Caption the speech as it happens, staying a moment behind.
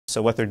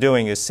So what they're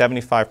doing is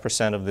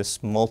 75% of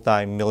this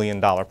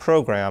multi-million-dollar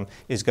program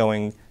is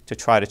going to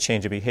try to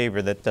change a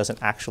behavior that doesn't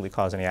actually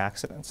cause any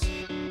accidents.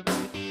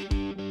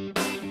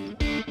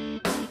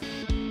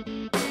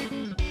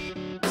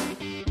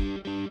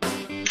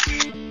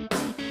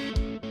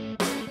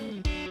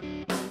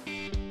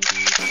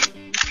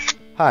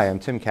 Hi, I'm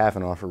Tim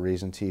Cavanaugh for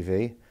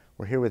ReasonTV.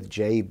 We're here with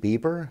Jay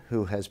Beeber,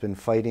 who has been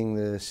fighting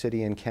the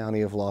city and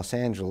county of Los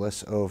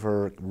Angeles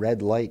over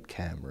red light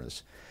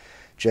cameras.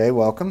 Jay,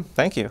 welcome.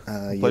 Thank you.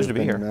 Pleasure to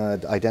be here.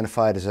 You've been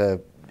identified as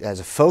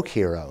a folk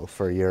hero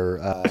for your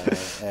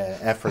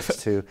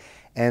efforts to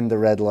end the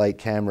red light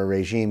camera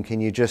regime. Can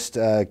you just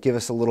give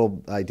us a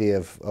little idea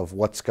of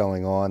what's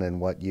going on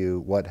and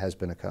what has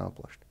been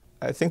accomplished?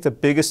 I think the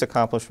biggest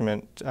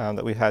accomplishment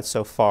that we've had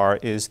so far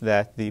is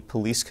that the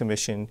Police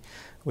Commission,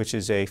 which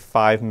is a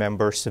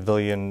 5-member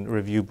civilian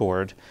review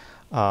board,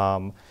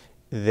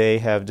 they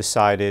have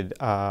decided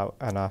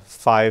on a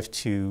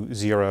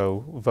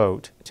 5-0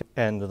 vote to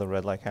end the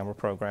red light camera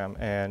program.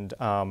 And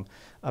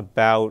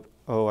about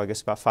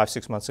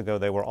 5-6 months ago,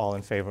 they were all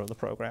in favor of the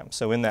program.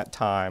 So in that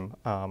time,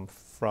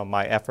 from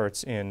my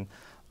efforts in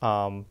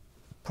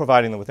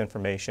providing them with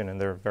information, and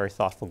they're a very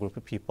thoughtful group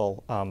of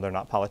people. They're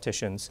not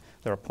politicians.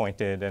 They're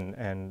appointed,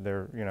 and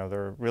they're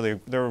really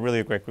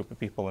a great group of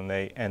people.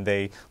 And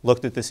they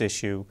looked at this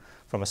issue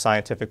from a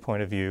scientific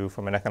point of view,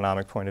 from an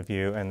economic point of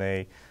view, and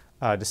they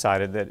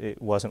decided that it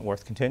wasn't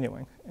worth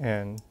continuing.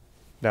 And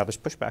now there's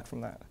pushback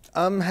from that.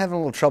 I'm having a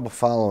little trouble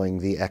following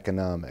the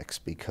economics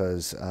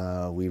because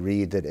we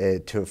read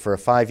that for a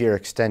 5-year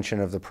extension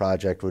of the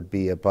project would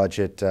be a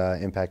budget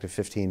impact of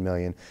 $15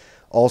 million.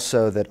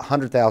 Also, that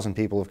 100,000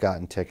 people have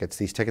gotten tickets.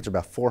 These tickets are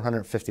about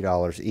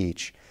 $450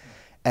 each.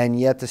 And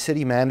yet the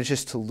city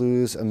manages to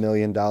lose $1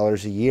 million a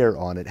year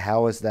on it.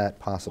 How is that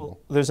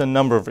possible? Well, there's a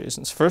number of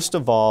reasons. First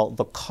of all,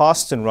 the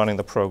costs in running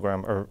the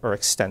program are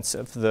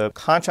extensive. The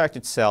contract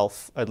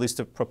itself, at least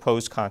the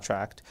proposed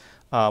contract,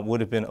 would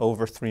have been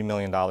over $3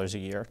 million a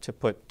year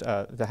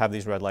to have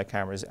these red light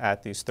cameras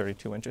at these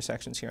 32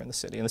 intersections here in the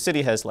city. And the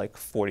city has like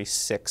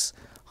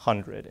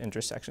 4,600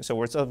 intersections.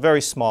 So it's a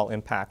very small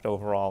impact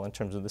overall in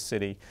terms of the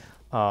city,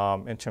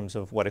 in terms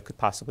of what it could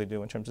possibly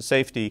do in terms of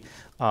safety,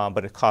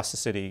 but it costs the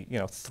city,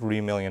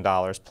 $3 million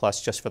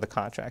plus just for the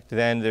contract.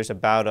 Then there's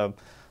about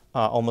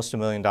almost $1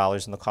 million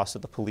in the cost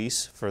of the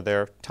police for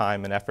their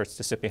time and efforts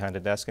to sit behind a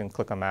desk and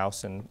click a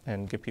mouse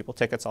and give people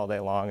tickets all day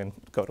long and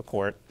go to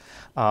court.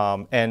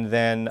 And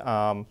then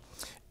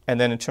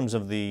in terms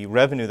of the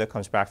revenue that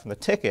comes back from the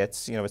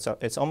tickets,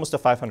 it's almost a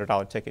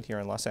 $500 ticket here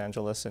in Los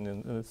Angeles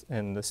and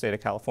in the state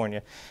of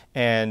California.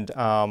 And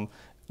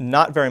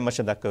not very much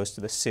of that goes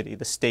to the city.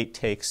 The state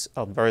takes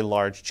a very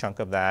large chunk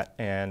of that,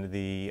 and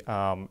then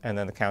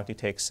the county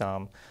takes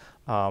some,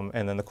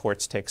 and then the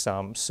courts take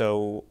some.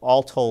 So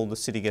all told, the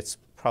city gets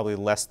probably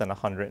less than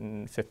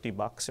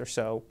 $150 or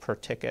so per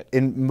ticket.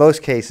 In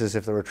most cases,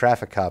 if there were a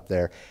traffic cop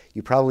there,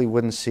 you probably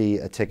wouldn't see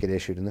a ticket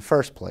issued in the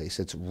first place.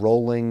 It's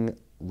rolling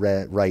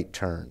right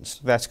turns.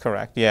 That's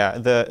correct, yeah.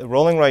 The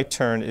rolling right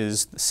turn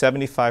is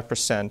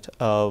 75%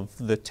 of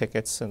the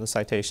tickets and the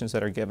citations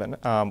that are given.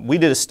 We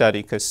did a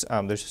study because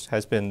there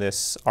has been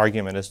this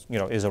argument as,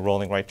 is a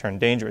rolling right turn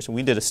dangerous?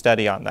 We did a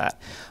study on that,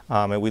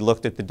 and we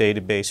looked at the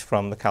database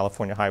from the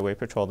California Highway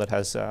Patrol that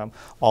has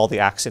all the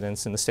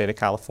accidents in the state of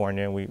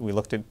California. We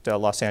looked at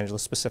Los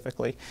Angeles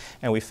specifically,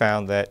 and we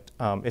found that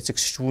it's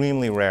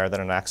extremely rare that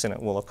an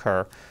accident will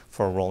occur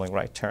for a rolling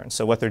right turn.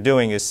 So what they're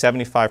doing is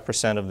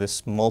 75% of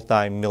this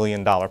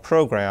multi-million-dollar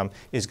program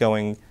is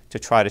going to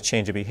try to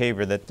change a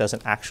behavior that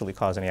doesn't actually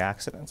cause any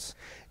accidents.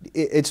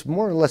 It's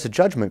more or less a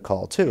judgment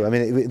call, too. I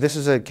mean,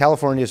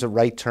 California is a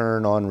right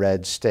turn on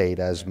red state,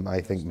 as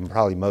I think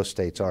probably most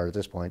states are at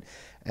this point.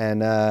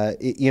 And,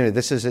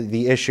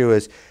 the issue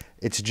is,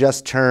 it's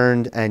just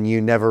turned and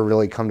you never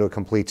really come to a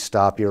complete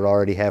stop. You're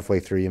already halfway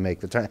through, you make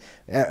the turn.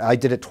 I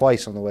did it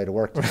twice on the way to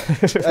work.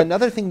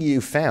 Another thing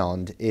you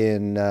found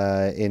in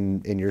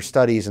your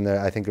studies, and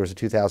I think there was a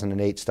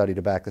 2008 study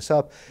to back this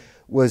up,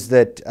 was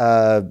that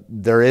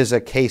there is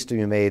a case to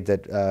be made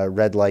that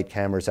red light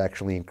cameras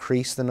actually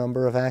increase the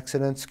number of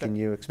accidents. Can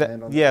you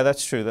expand on that? Yeah,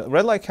 that's true. The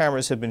red light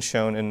cameras have been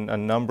shown in a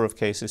number of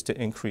cases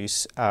to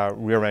increase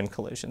rear-end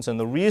collisions. And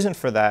the reason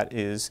for that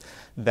is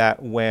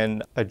that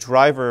when a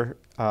driver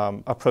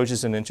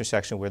approaches an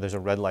intersection where there's a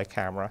red light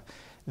camera,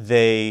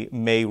 they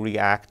may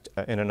react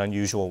in an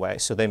unusual way.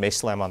 So they may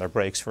slam on their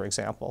brakes, for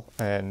example.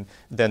 And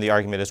then the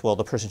argument is, well,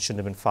 the person shouldn't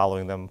have been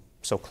following them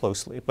so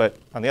closely. But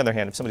on the other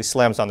hand, if somebody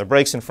slams on their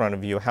brakes in front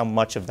of you, how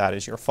much of that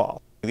is your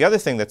fault? The other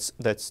thing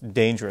that's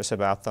dangerous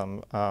about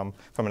them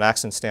from an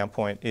accident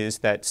standpoint is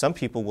that some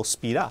people will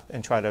speed up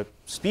and try to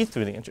speed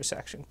through the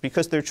intersection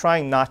because they're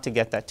trying not to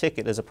get that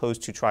ticket as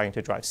opposed to trying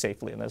to drive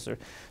safely. And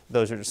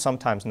those are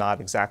sometimes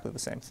not exactly the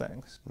same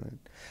things. Right.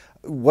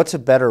 What's a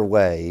better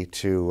way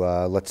to,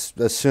 let's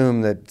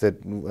assume that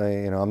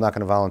I'm not going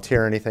to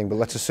volunteer or anything, but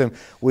let's assume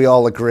we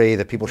all agree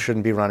that people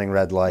shouldn't be running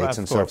red lights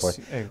and so forth.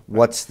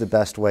 What's the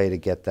best way to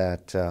get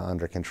that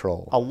under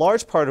control? A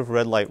large part of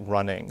red light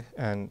running,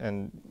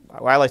 and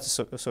I like to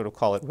sort of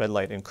call it red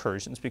light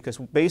incursions, because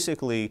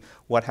basically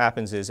what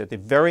happens is at the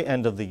very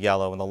end of the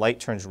yellow and the light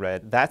turns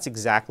red, that's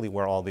exactly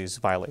where all these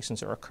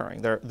violations are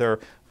occurring. They're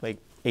like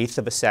eighth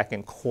of a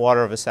second,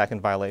 quarter of a second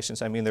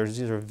violations. I mean,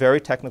 these are very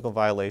technical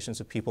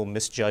violations of people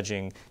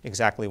misjudging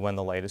exactly when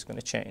the light is going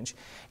to change.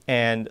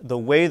 And the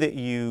way that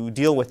you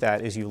deal with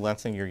that is you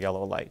lengthen your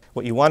yellow light.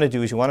 What you want to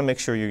do is you want to make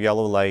sure your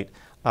yellow light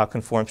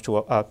conforms to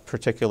a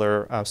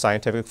particular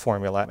scientific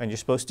formula, and you're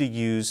supposed to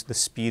use the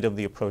speed of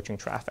the approaching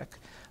traffic.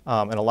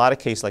 In a lot of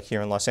cases, like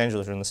here in Los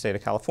Angeles or in the state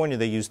of California,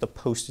 they use the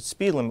posted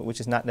speed limit, which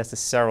is not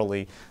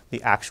necessarily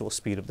the actual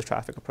speed of the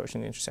traffic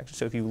approaching the intersection.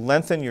 So if you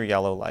lengthen your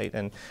yellow light,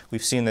 and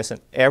we've seen this in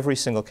every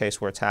single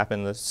case where it's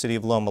happened, the city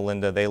of Loma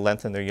Linda, they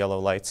lengthened their yellow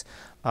lights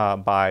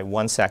by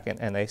 1 second,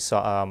 and they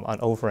saw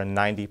over a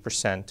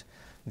 90%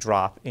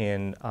 drop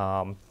in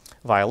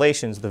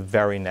violations the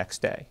very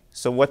next day.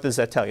 So what does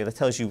that tell you? That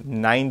tells you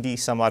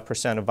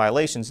 90-some-odd% of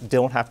violations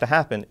don't have to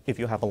happen if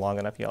you have a long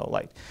enough yellow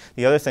light.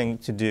 The other thing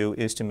to do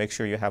is to make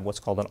sure you have what's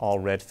called an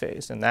all-red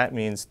phase, and that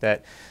means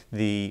that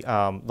the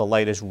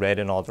light is red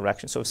in all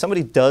directions. So if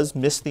somebody does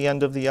miss the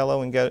end of the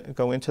yellow and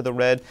go into the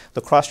red,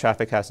 the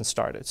cross-traffic hasn't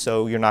started,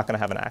 so you're not going to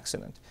have an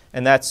accident.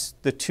 And those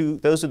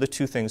are the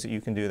two things that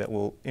you can do that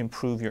will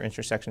improve your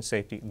intersection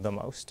safety the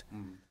most.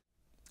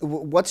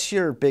 What's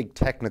your big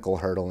technical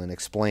hurdle in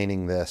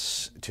explaining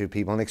this to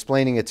people and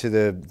explaining it to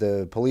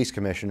the police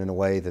commission in a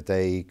way that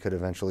they could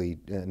eventually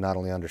not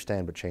only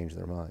understand but change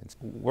their minds?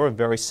 We're a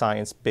very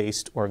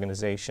science-based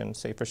organization,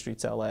 Safer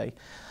Streets LA.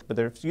 But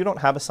if you don't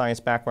have a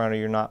science background or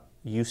you're not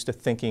used to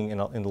thinking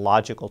in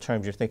logical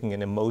terms, you're thinking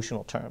in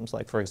emotional terms,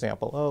 like, for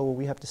example, oh, well,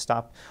 we have to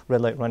stop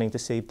red light running to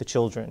save the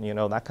children, you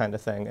know, that kind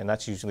of thing, and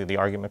that's usually the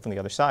argument from the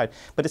other side.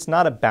 But it's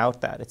not about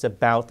that. It's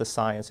about the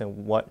science and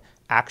what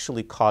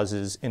actually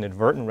causes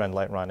inadvertent red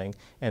light running,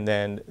 and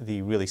then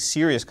the really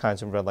serious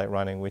kinds of red light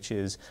running, which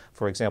is,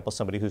 for example,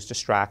 somebody who's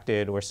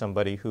distracted or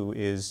somebody who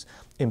is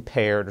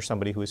impaired or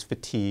somebody who is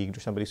fatigued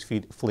or somebody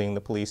who's fleeing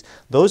the police.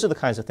 Those are the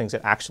kinds of things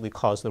that actually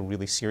cause the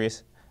really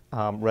serious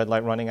red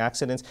light running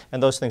accidents,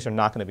 and those things are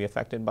not going to be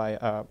affected by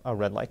a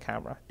red light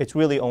camera. It's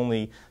really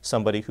only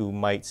somebody who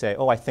might say,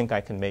 oh, I think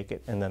I can make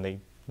it, and then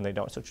they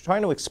don't. So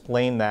trying to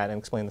explain that and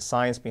explain the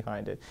science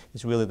behind it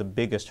is really the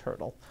biggest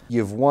hurdle.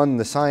 You've won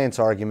the science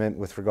argument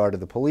with regard to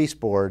the police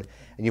board,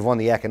 and you've won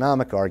the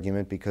economic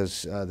argument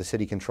because the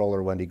city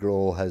controller, Wendy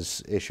Gruhl,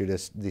 has issued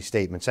the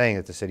statement saying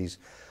that the city's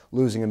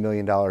losing $1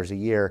 million a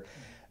year.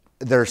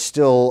 There's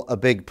still a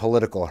big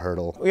political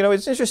hurdle. You know,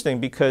 it's interesting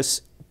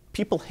because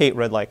people hate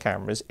red light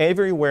cameras.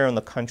 Everywhere in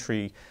the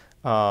country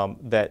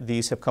that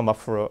these have come up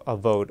for a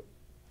vote,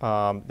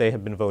 they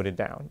have been voted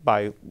down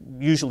by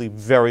usually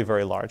very,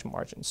 very large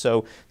margins.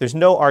 So there's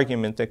no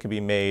argument that could be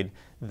made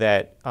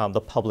that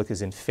the public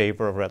is in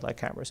favor of red light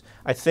cameras.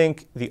 I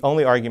think the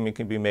only argument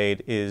can be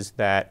made is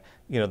that,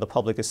 you know, the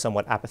public is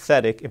somewhat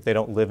apathetic if they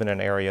don't live in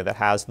an area that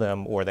has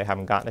them or they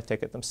haven't gotten a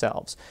ticket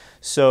themselves.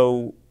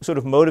 So sort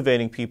of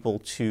motivating people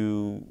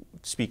to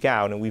speak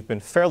out, and we've been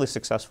fairly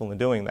successful in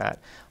doing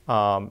that,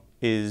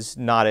 is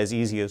not as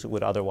easy as it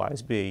would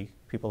otherwise be.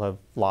 People have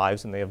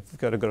lives and they have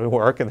got to go to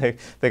work and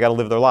they got to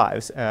live their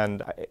lives.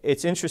 And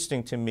it's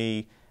interesting to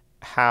me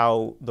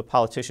how the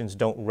politicians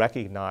don't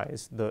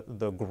recognize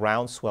the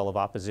groundswell of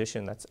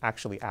opposition that's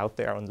actually out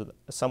there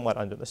somewhat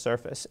under the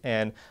surface.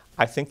 And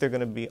I think they're going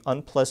to be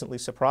unpleasantly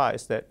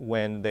surprised that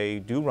when they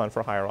do run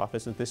for higher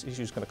office, that this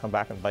issue is going to come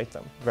back and bite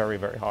them very,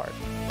 very hard.